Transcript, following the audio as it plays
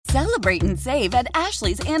Celebrate and save at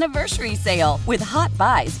Ashley's Anniversary Sale. With Hot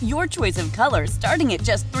Buys, your choice of colors starting at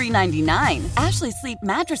just $3.99. Ashley Sleep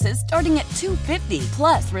mattresses starting at $2.50.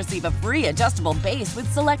 Plus, receive a free adjustable base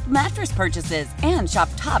with select mattress purchases. And shop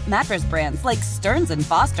top mattress brands like Stearns &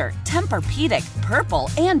 Foster, Tempur-Pedic, Purple,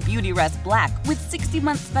 and Beautyrest Black with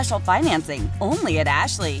 60-month special financing. Only at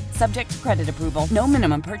Ashley. Subject to credit approval. No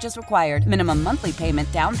minimum purchase required. Minimum monthly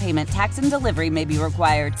payment, down payment, tax, and delivery may be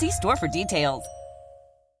required. See store for details.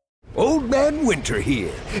 Old Man Winter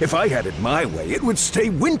here. If I had it my way, it would stay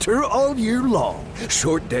winter all year long.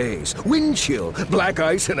 Short days, wind chill, black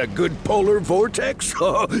ice, and a good polar vortex.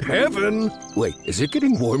 Oh, heaven. Wait, is it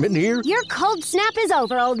getting warm in here? Your cold snap is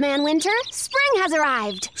over, Old Man Winter. Spring has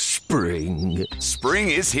arrived. Spring.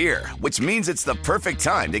 Spring is here, which means it's the perfect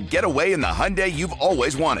time to get away in the Hyundai you've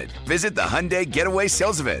always wanted. Visit the Hyundai Getaway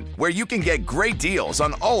Sales Event, where you can get great deals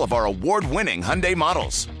on all of our award-winning Hyundai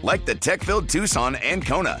models, like the tech-filled Tucson and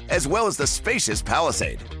Kona, as well as the spacious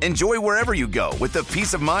Palisade. Enjoy wherever you go with the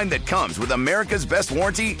peace of mind that comes with America's best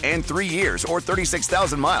warranty and 3 years or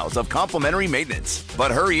 36,000 miles of complimentary maintenance.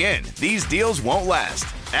 But hurry in, these deals won't last.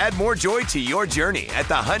 Add more joy to your journey at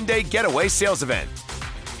the Hyundai Getaway Sales Event.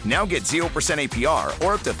 Now get 0% APR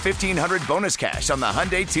or up to $1,500 bonus cash on the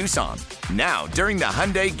Hyundai Tucson. Now, during the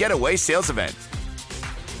Hyundai Getaway Sales Event.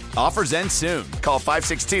 Offers end soon. Call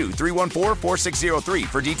 562-314-4603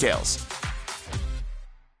 for details.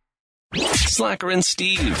 Slacker and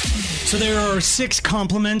Steve. So there are 6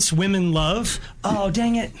 compliments women love. Oh,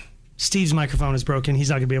 dang it. Steve's microphone is broken. He's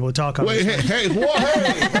not going to be able to talk on this. Hey.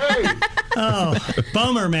 Oh,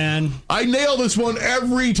 bummer, man. I nail this one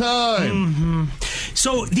every time. Mm-hmm.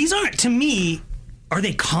 So these aren't, to me, are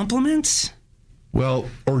they compliments? Well,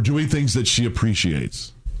 or doing things that she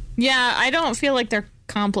appreciates. Yeah, I don't feel like they're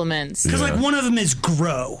compliments. Because like one of them is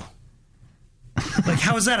grow. Like,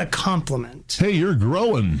 how is that a compliment? Hey, you're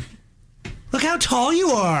growing. Look how tall you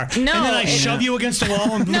are. No. And then I shove you against the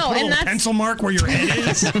wall and put a little pencil mark where your head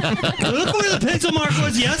is. Look where the pencil mark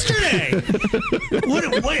was yesterday.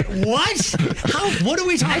 What? What are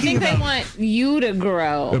we talking about? I think they want you to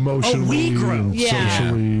grow. Emotionally. Oh, we grow.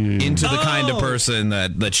 Socially. Into the kind of person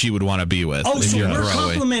that she would want to be with. Oh, so we're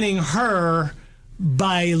complimenting her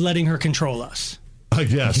by letting her control us.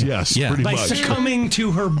 Yes, pretty by much. succumbing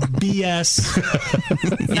to her BS.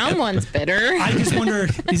 Someone's bitter. I just wonder,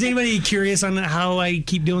 is anybody curious on how I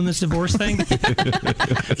keep doing this divorce thing?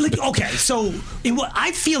 Okay, so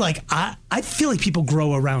I feel like people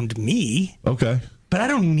grow around me. Okay. But I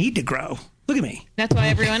don't need to grow. Look at me. That's why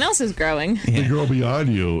everyone else is growing. They grow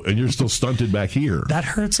beyond you, and you're still stunted back here. That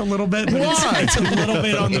hurts a little bit, but it's a little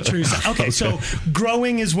bit on the true side. Okay, so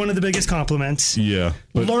growing is one of the biggest compliments. Yeah.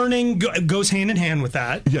 Learning goes hand in hand with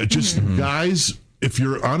that. Yeah, just guys, if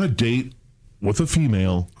you're on a date with a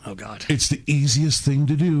female, oh God, it's the easiest thing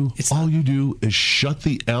to do. All you do is shut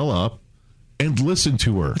the L up and listen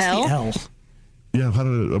to her. L? Yeah,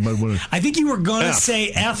 I think you were going to say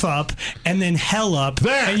F up and then hell up,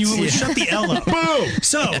 and you would shut the L up. Boom!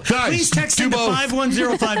 So, guys, please text into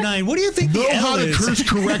 51059. What do you think know the L how to is? curse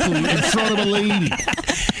correctly in front of a lady.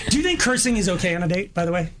 Do you think cursing is okay on a date, by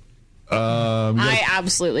the way? I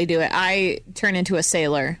absolutely do it. I turn into a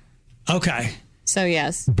sailor. Okay. So,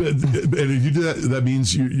 yes. But if you do that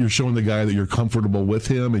means you're showing the guy that you're comfortable with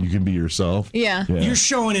him and you can be yourself. Yeah. You're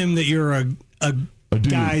showing him that you're a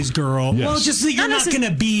guy's girl. Yes. Well, just that you're not going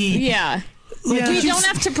to be... Yeah. You don't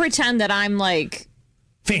have to pretend that I'm, like...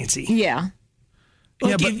 fancy. Yeah.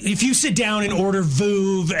 Like but if you sit down and order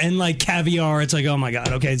Vouv and, like, caviar, it's like, oh, my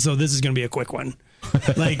God, okay, so this is going to be a quick one.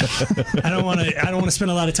 Like, I don't want to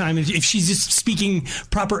spend a lot of time. If she's just speaking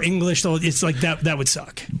proper English, though, it's like that would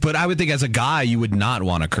suck. But I would think as a guy, you would not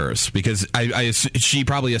want to curse because she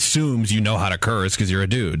probably assumes you know how to curse because you're a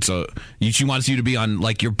dude. So she wants you to be on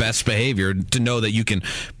like your best behavior to know that you can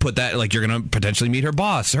put that, like you're going to potentially meet her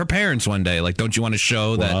boss, her parents one day. Like, don't you want to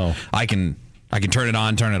show that I can turn it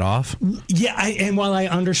on, turn it off? Yeah. And while I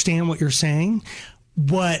understand what you're saying,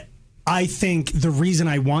 what I think the reason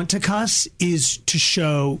I want to cuss is to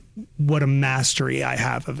show what a mastery I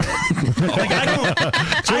have of it. Like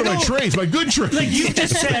It's one of my traits, my good traits. Like you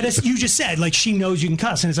just said, like she knows you can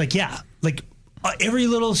cuss, and it's like, yeah, like every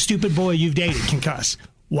little stupid boy you've dated can cuss.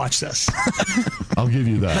 Watch this. I'll give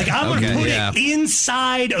you that. Like I'm gonna put it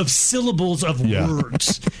inside of syllables of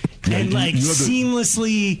words, and like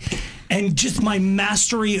seamlessly. And just my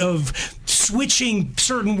mastery of switching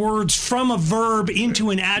certain words from a verb into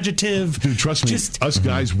an adjective. Dude, trust me, us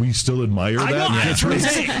guys, we still admire that.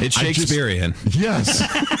 It's Shakespearean. Yes.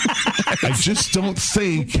 I just don't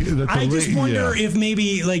think that I just wonder if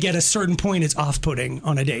maybe like at a certain point it's off-putting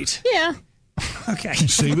on a date. Yeah. Okay. You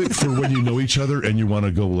save it for when you know each other and you want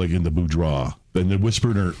to go like in the boudoir. Then the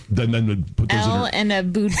whisper in her, then put those L in her, and a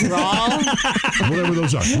boudoir. whatever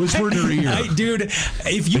those are. Whisper in her ear. Dude,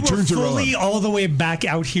 if you were fully all the way back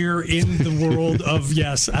out here in the world of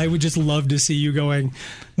yes, I would just love to see you going,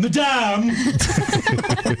 Madame,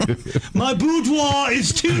 my boudoir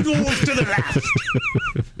is 2 doors to the left.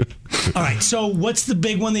 All right, so what's the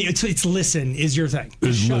big one that it's listen is your thing?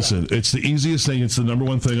 Listen. It's the easiest thing. It's the number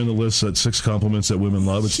one thing on the list. That 6 compliments that women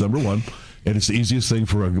love. It's number one. And it's the easiest thing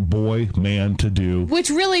for a man to do. Which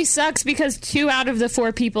really sucks because 2 out of the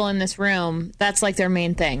 4 people in this room, that's like their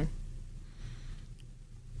main thing.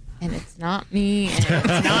 And it's not me, and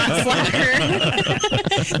it's not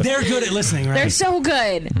Slacker. They're good at listening, right? They're so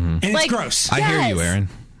good. Mm-hmm. And it's gross. Yes. I hear you, Aaron.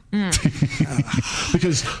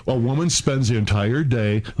 Because a woman spends the entire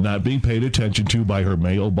day not being paid attention to by her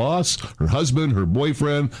male boss, her husband, her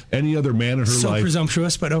boyfriend, any other man in her life. So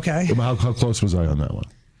presumptuous, but okay. How close was I on that one?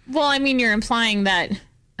 Well, I mean, you're implying that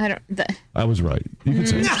I was right. You can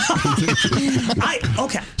say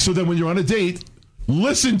okay. So then when you're on a date,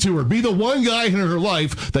 listen to her. Be the one guy in her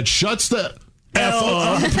life that shuts the F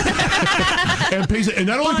up and pays it. And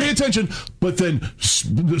not only pay attention, but then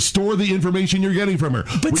store the information you're getting from her.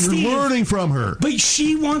 But Steve, you're learning from her. But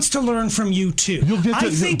she wants to learn from you, too. I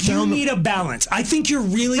think you need a balance. I think you're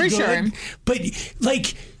really good. Sure. But,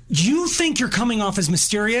 like... You think you're coming off as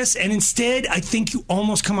mysterious, and instead, I think you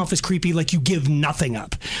almost come off as creepy, like you give nothing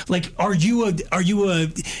up. Like, are you a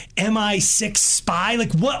MI6 spy?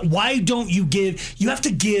 Like, what? Why don't you give? You have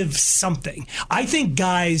to give something. I think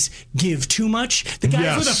guys give too much. The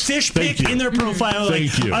guys with a fish pic in their profile,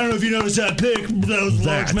 like, I don't know if you noticed that pic, those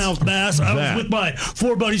largemouth bass. I was with my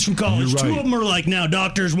 4 buddies from college. 2 of them are like now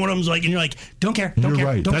doctors. One of them's like, and you're like, don't care. Don't care.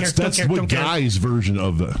 Right. Don't That's care. That's what guys' version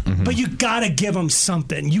of the. Mm-hmm. But you gotta give them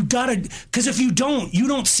something. You gotta, because if you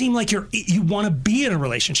don't seem like you want to be in a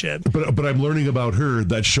relationship. But I'm learning about her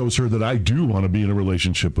that shows her that I do want to be in a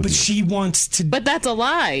relationship with you. But she wants to. But that's a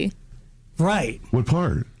lie. Right. What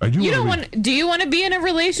part? I do. You don't want. Do you want to be in a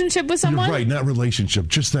relationship with someone? You're right, not relationship.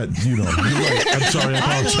 Just that, You're right. I'm sorry.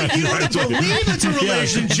 I apologize. You don't believe it's a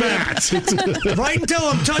relationship. Right until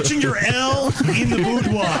I'm touching your L in the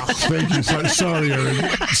boudoir. Thank you. Sorry, Aaron.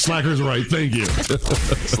 Slacker's right. Thank you.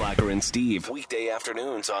 Slacker and Steve, weekday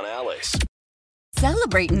afternoons on Alice.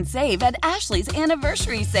 Celebrate and save at Ashley's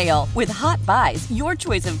Anniversary Sale. With Hot Buys, your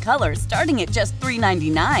choice of colors starting at just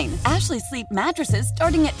 $3.99. Ashley Sleep mattresses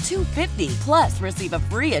starting at $2.50. Plus, receive a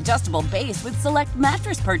free adjustable base with select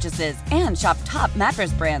mattress purchases. And shop top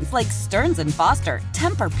mattress brands like Stearns & Foster,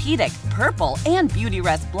 Tempur-Pedic, Purple, and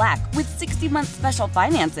Beautyrest Black with 60-month special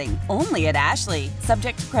financing. Only at Ashley.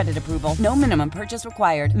 Subject to credit approval. No minimum purchase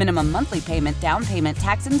required. Minimum monthly payment, down payment,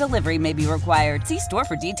 tax, and delivery may be required. See store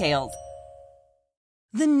for details.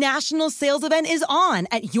 The national sales event is on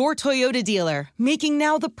at your Toyota dealer, making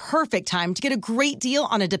now the perfect time to get a great deal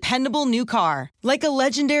on a dependable new car. Like a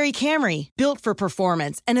legendary Camry, built for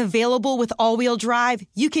performance and available with all-wheel drive,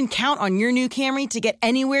 you can count on your new Camry to get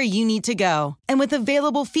anywhere you need to go. And with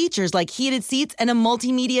available features like heated seats and a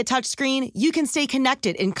multimedia touchscreen, you can stay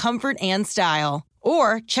connected in comfort and style.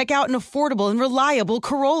 Or check out an affordable and reliable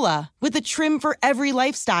Corolla with a trim for every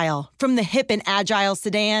lifestyle. From the hip and agile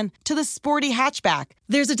sedan to the sporty hatchback,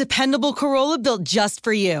 there's a dependable Corolla built just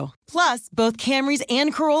for you. Plus, both Camrys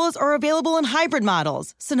and Corollas are available in hybrid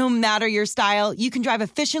models. So no matter your style, you can drive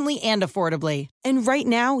efficiently and affordably. And right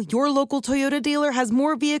now, your local Toyota dealer has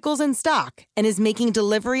more vehicles in stock and is making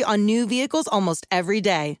delivery on new vehicles almost every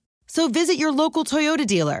day. So visit your local Toyota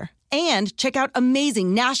dealer. And check out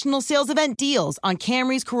amazing national sales event deals on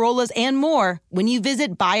Camrys, Corollas, and more when you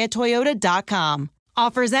visit buyatoyota.com.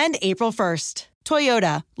 Offers end April 1st.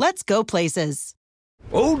 Toyota, let's go places.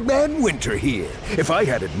 Old Man Winter here. If I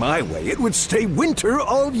had it my way, it would stay winter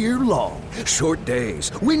all year long. Short days,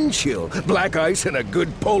 wind chill, black ice, and a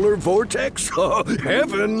good polar vortex. Oh,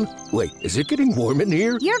 heaven. Wait, is it getting warm in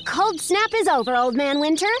here? Your cold snap is over, Old Man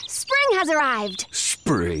Winter. Spring has arrived.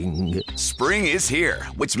 Spring. Spring is here,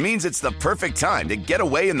 which means it's the perfect time to get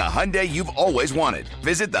away in the Hyundai you've always wanted.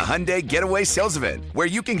 Visit the Hyundai Getaway Sales Event, where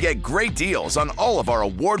you can get great deals on all of our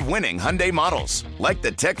award-winning Hyundai models, like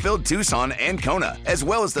the tech-filled Tucson and Kona, as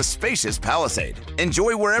well as the spacious Palisade.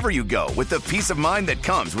 Enjoy wherever you go with the peace of mind that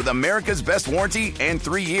comes with America's best warranty and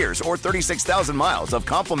 3 years or 36,000 miles of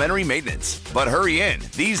complimentary maintenance. But hurry in,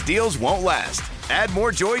 these deals won't last. Add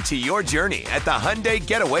more joy to your journey at the Hyundai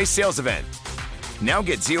Getaway Sales Event. Now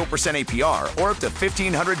get 0% APR or up to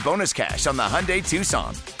 $1,500 bonus cash on the Hyundai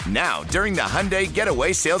Tucson. Now, during the Hyundai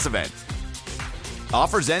Getaway Sales Event.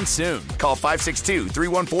 Offers end soon. Call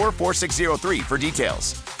 562-314-4603 for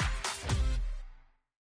details.